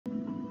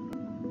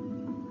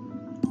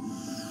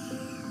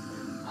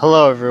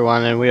Hello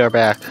everyone, and we are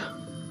back.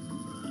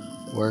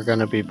 We're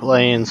gonna be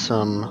playing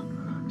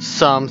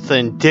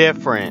something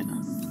different.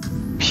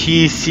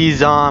 PC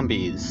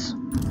zombies.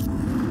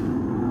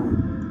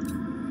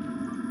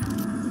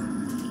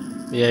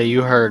 Yeah,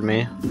 you heard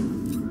me.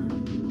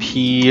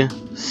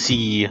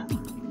 PC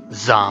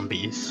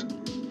zombies.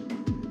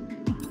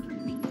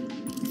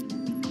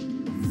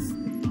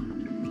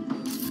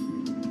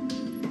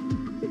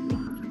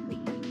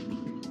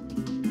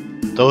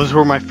 Those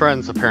were my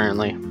friends,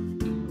 apparently.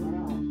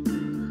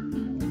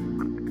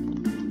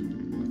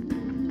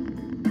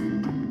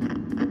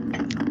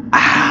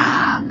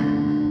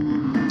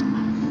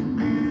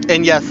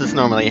 And yes, this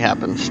normally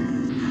happens.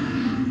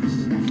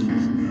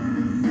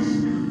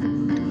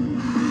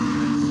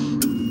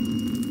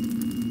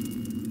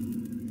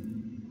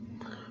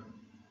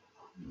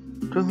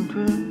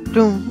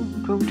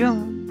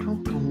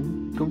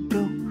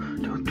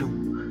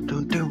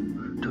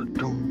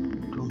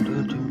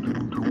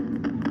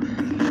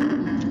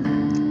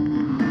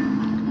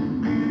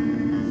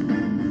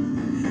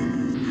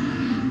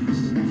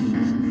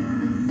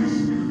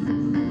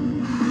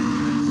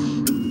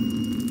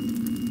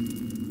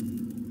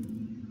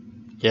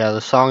 Yeah,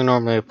 the song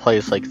normally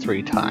plays like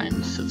 3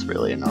 times. It's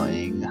really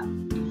annoying.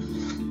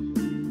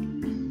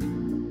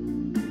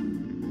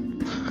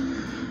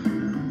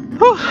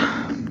 Whew.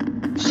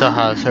 So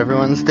how's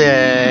everyone's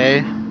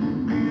day?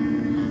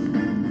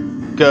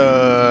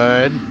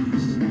 Good.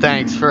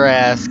 Thanks for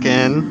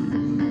asking.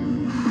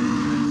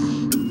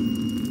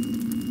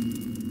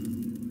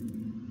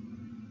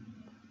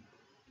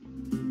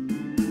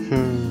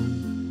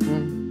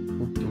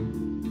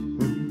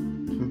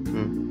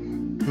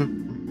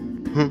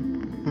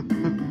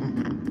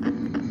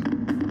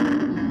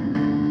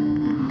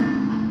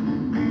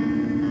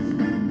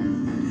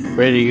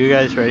 Ready? You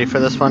guys ready for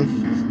this one?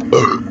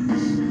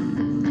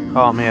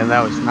 Oh man,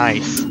 that was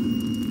nice.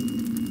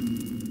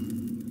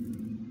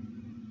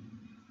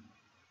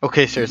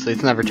 Okay, seriously,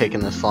 it's never taken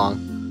this long.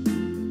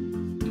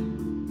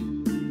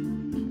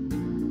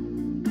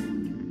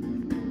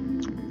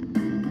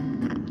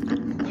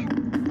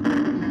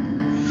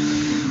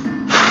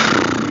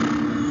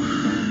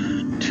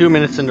 Two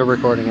minutes into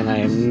recording and I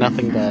have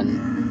nothing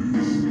done.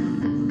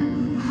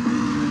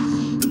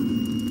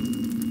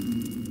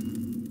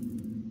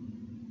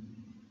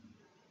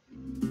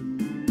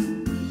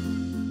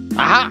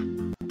 Aha!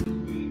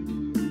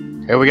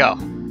 Here we go.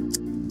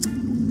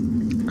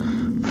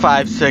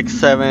 5, 6,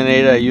 7,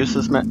 8. I use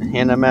this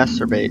hand to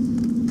masturbate.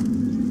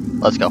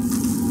 Let's go.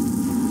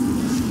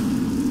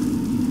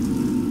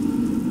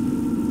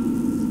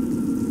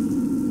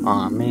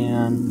 Aw,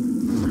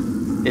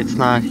 man. It's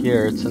not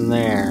here. It's in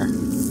there.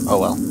 Oh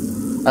well.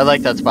 I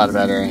like that spot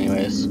better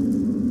anyways.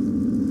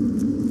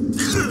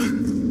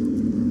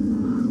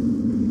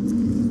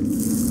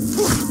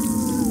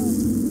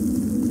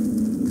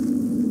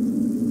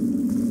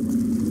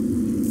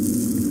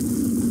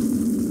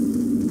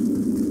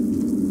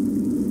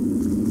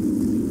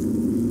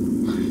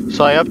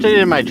 So I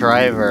updated my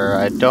driver.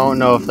 I don't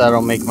know if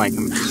that'll make my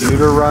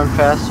computer run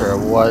faster or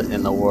what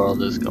in the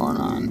world is going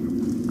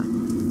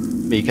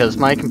on. Because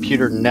my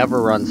computer never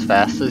runs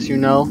fast, as you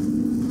know.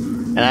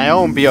 And I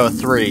own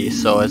BO3,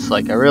 so it's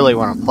like I really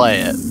want to play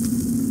it.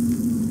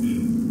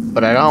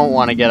 But I don't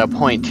want to get a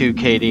 0.2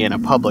 KD in a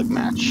public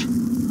match.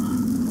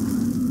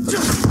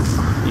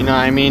 You know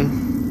what I mean?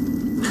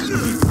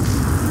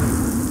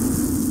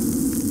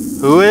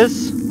 Who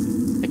is?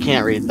 I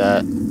can't read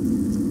that.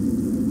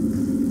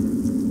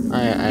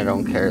 I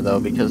don't care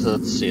though, because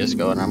it's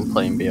CSGO and I'm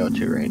playing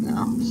BO2 right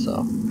now,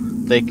 so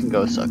they can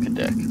go suck a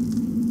dick.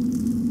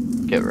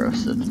 Get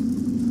roasted.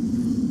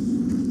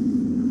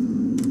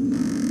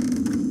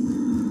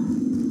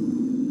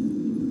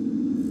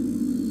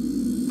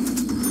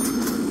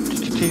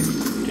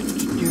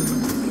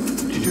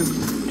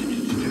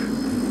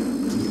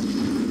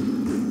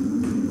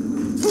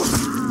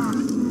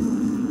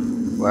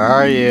 Where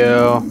are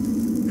you?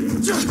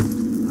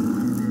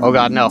 Oh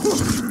god, no.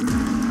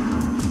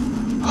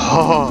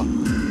 Oh,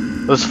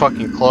 that was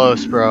fucking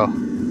close, bro.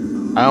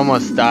 I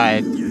almost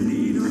died.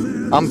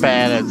 I'm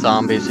bad at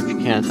zombies, if you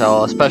can't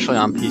tell, especially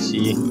on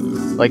PC.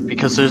 Like,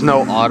 because there's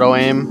no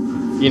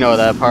auto-aim. You know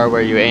that part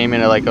where you aim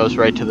and it like goes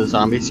right to the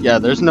zombies? Yeah,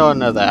 there's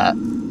none of that.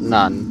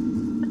 None.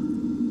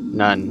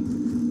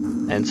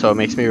 And so it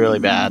makes me really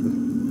bad.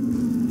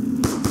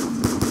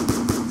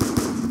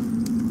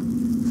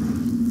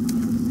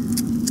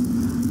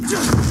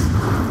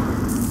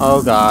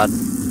 Oh god.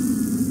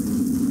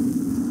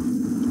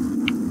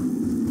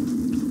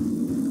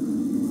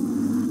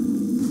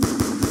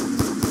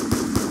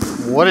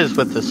 What is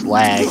with this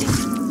lag?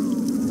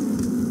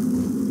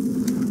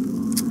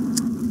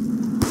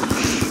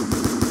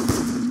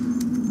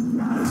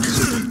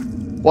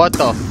 What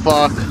the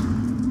fuck?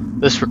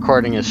 This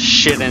recording is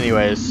shit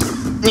anyways.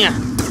 Nya,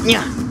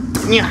 nya,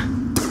 nya,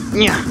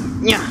 nya,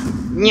 nya,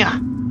 nya,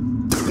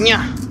 nya.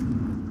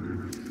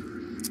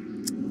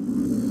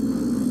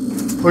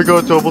 We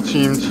got double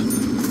teamed.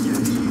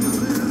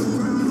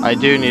 I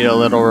do need a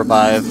little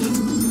revive.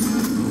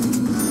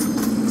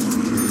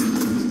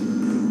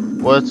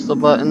 What's the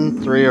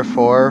button? 3 or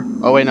 4?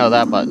 Oh wait, no,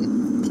 that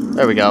button.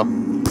 There we go.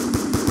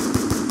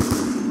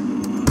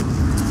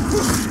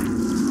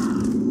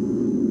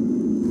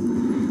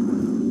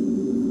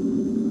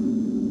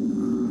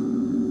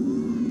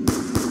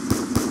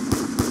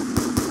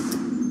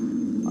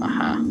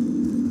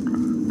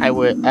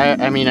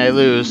 I mean, I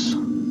lose.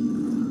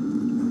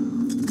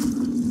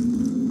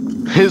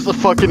 His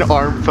fucking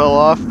arm fell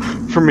off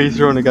from me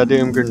throwing a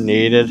goddamn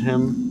grenade at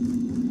him.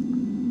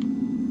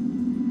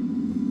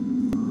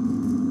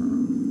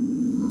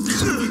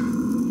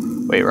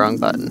 Wait, wrong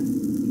button.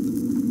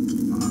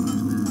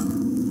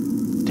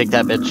 Take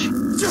that, bitch.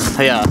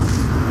 Hiya.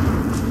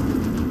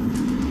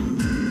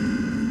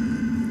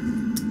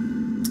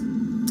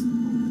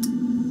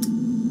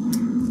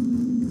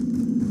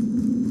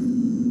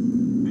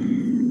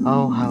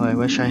 Oh, how I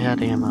wish I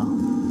had ammo.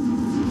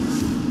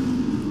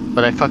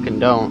 But I fucking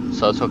don't,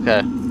 so it's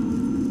okay.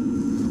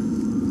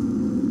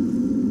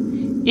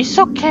 It's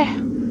okay.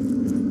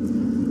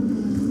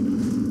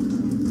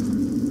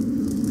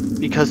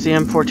 Because the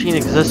M14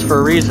 exists for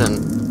a reason.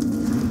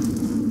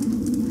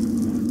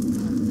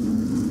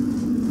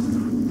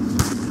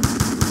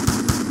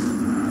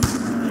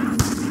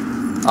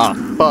 Oh,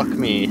 fuck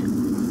me.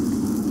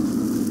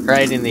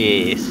 Right in the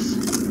ace.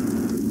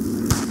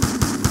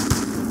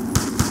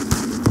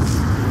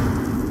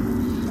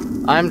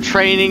 I'm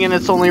training and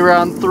it's only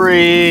round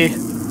 3.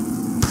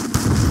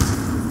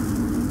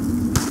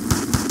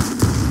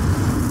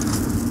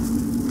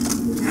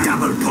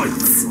 Double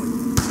points.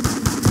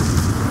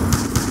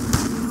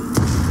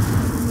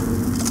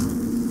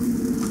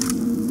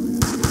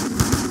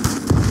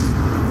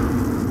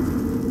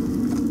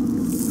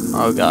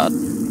 Oh god.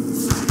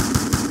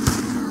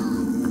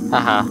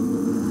 Haha.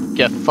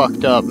 Get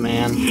fucked up,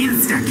 man.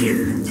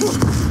 Insta-kill.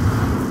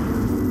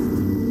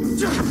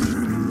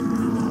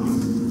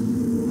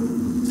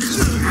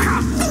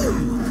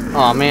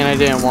 Oh man, I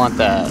didn't want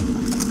that.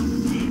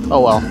 Oh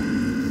well.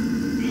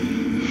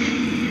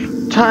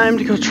 Time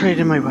to go trade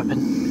in my weapon.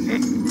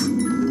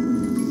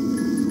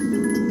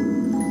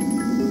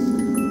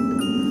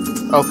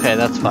 Okay,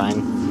 that's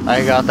fine.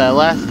 I got that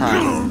last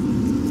time.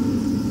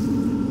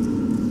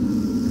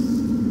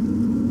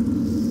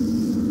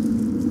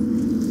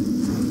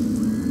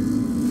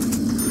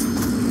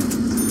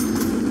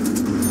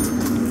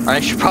 I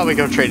should probably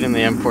go trade in the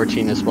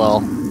M14 as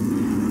well.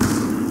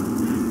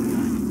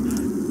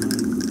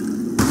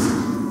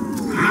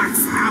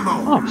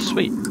 Oh,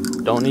 sweet.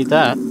 Don't need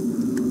that.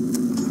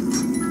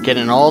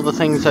 Getting all the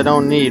things I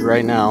don't need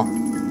right now.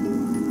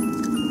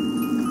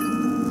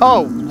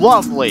 Oh,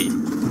 lovely!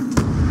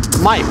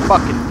 My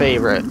fucking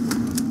favorite.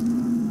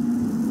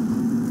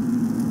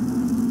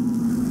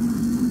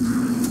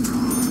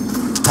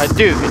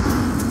 Hadouken.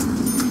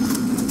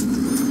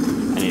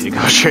 I need to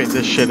go trade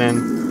this shit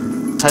in.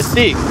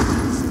 Hadik.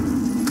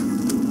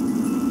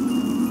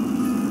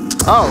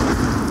 Oh,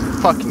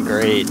 fucking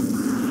great.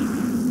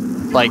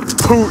 Like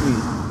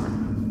Putin.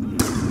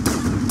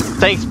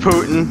 Thanks,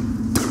 Putin.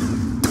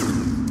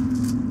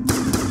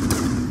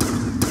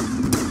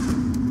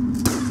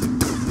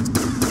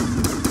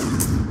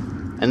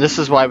 And this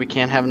is why we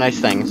can't have nice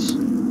things.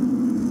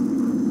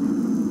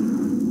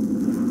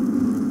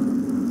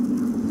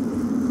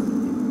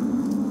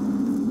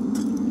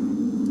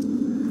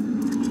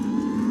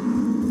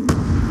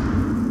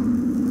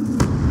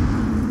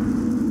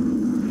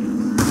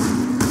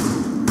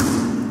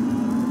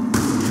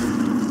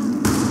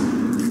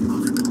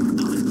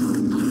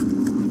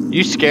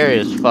 You scary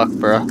as fuck,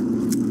 bro.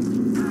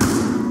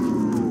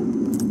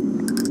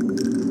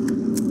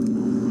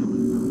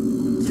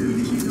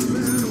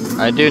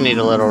 I do need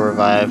a little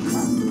revive.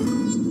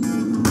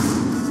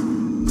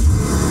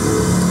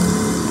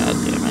 God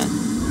damn it.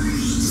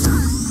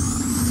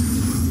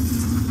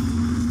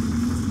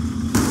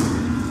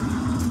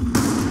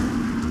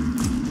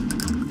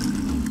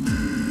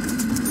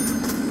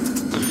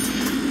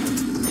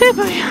 Hey,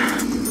 boy.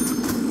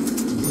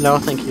 No,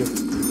 thank you.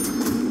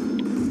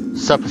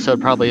 This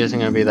episode probably isn't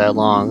going to be that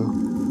long.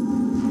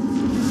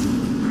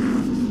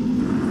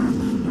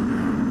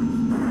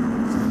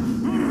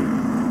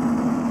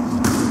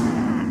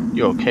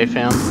 You okay,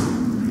 fam?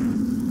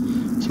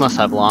 This must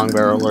have long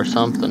barrel or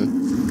something.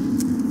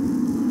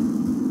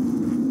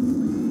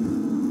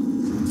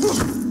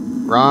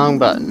 Wrong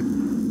button.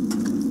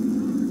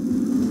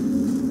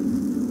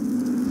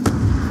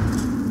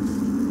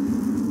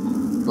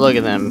 Look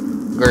at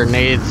them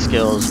grenade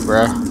skills,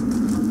 bruh.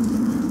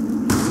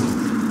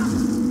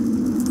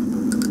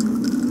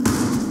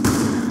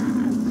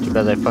 Too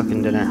bad they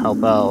fucking didn't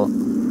help out.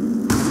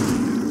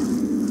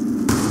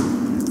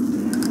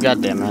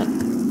 God damn it.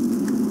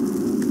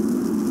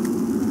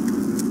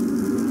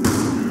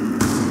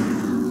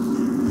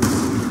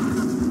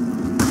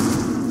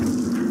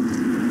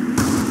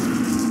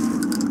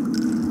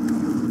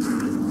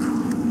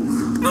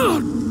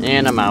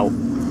 And I'm out.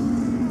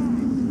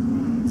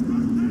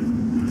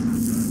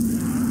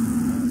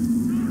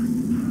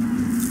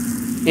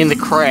 In the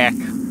crack.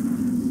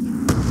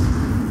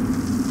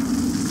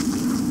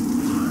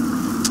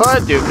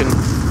 Hadouken.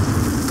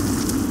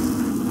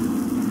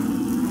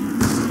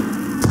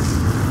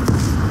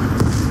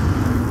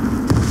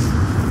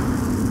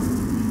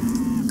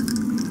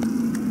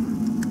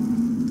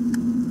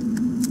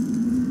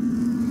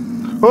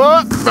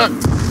 Whoa!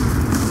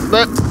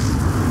 Burp.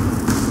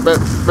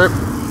 Burp. Burp.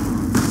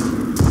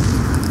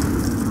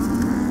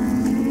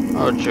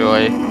 Oh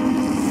joy.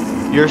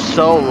 You're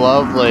so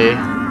lovely,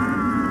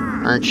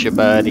 aren't you,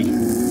 buddy?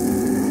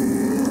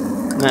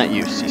 Not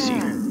you,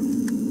 Cece.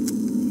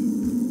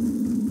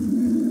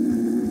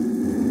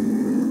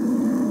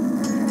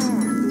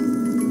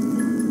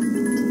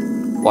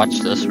 Watch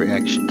this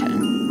reaction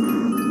time.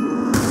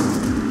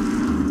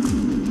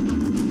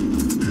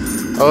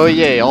 Oh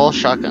yay, all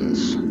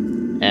shotguns.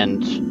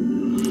 And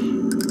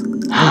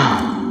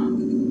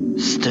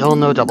still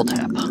no double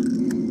tap.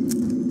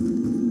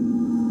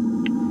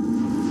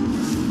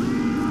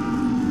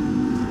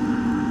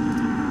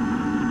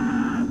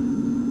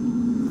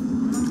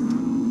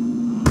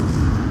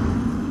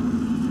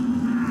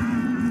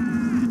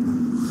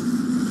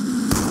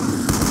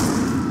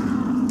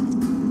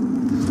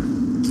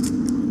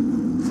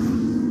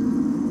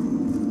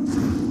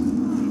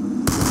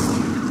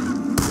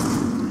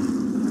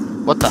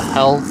 What the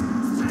hell?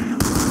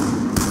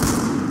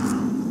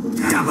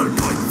 Double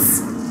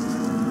points.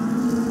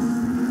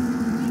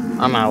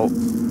 I'm out.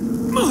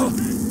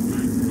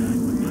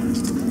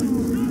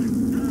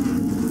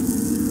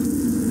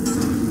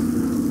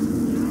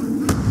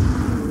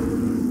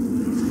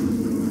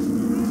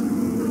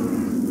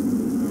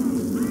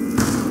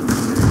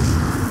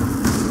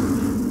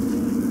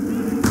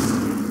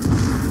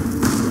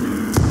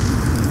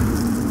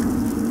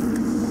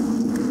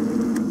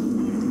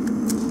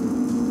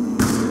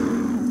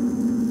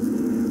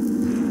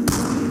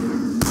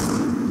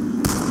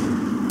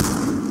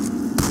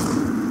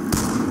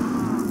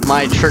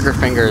 My trigger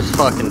finger is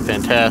fucking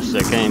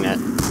fantastic, ain't it?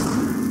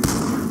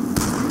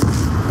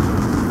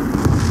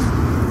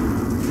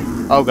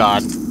 Oh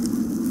god.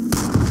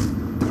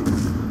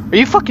 Are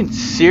you fucking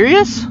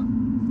serious?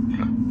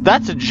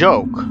 That's a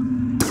joke.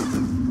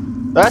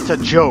 That's a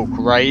joke,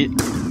 right?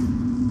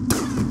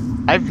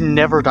 I've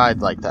never died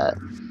like that.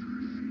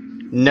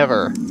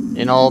 Never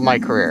in all of my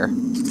career.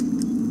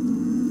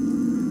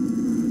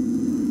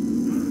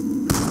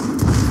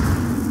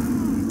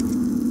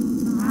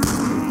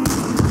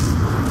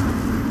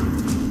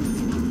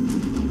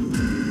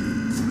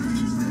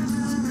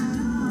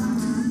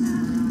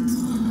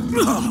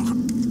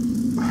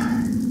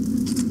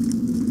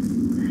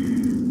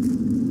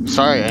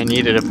 Sorry, I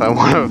need it if I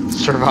want to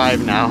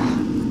survive now.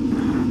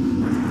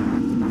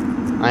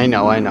 I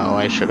know,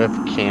 I should have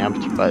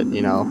camped, but,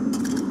 you know,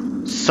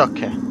 suck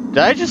it. Did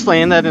I just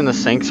land that in the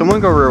sink? Someone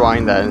go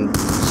rewind that and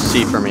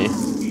see for me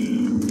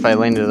if I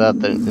landed that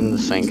in the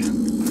sink.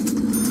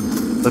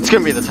 That's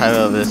gonna be the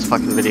title of this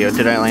fucking video.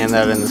 Did I land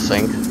that in the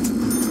sink?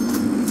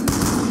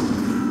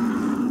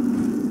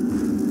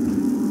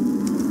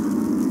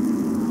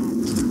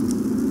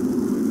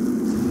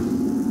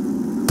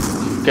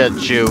 Get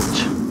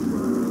juked.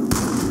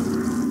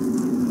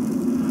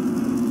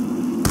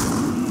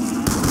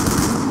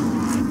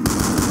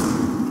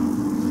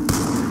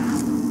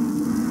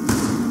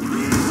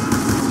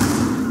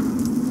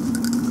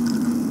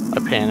 I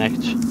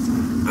panicked.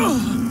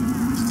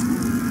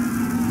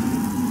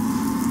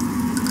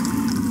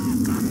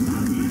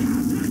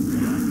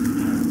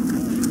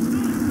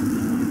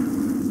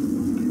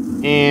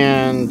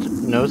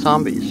 And no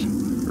zombies.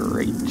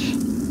 Great.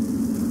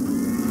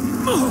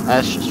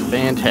 That's just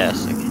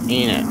fantastic,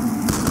 ain't it?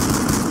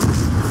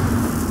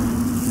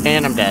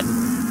 And I'm dead.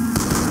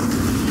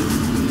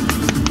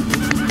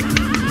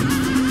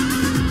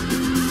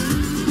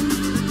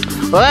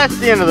 Well, that's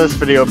the end of this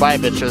video. Bye,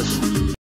 bitches.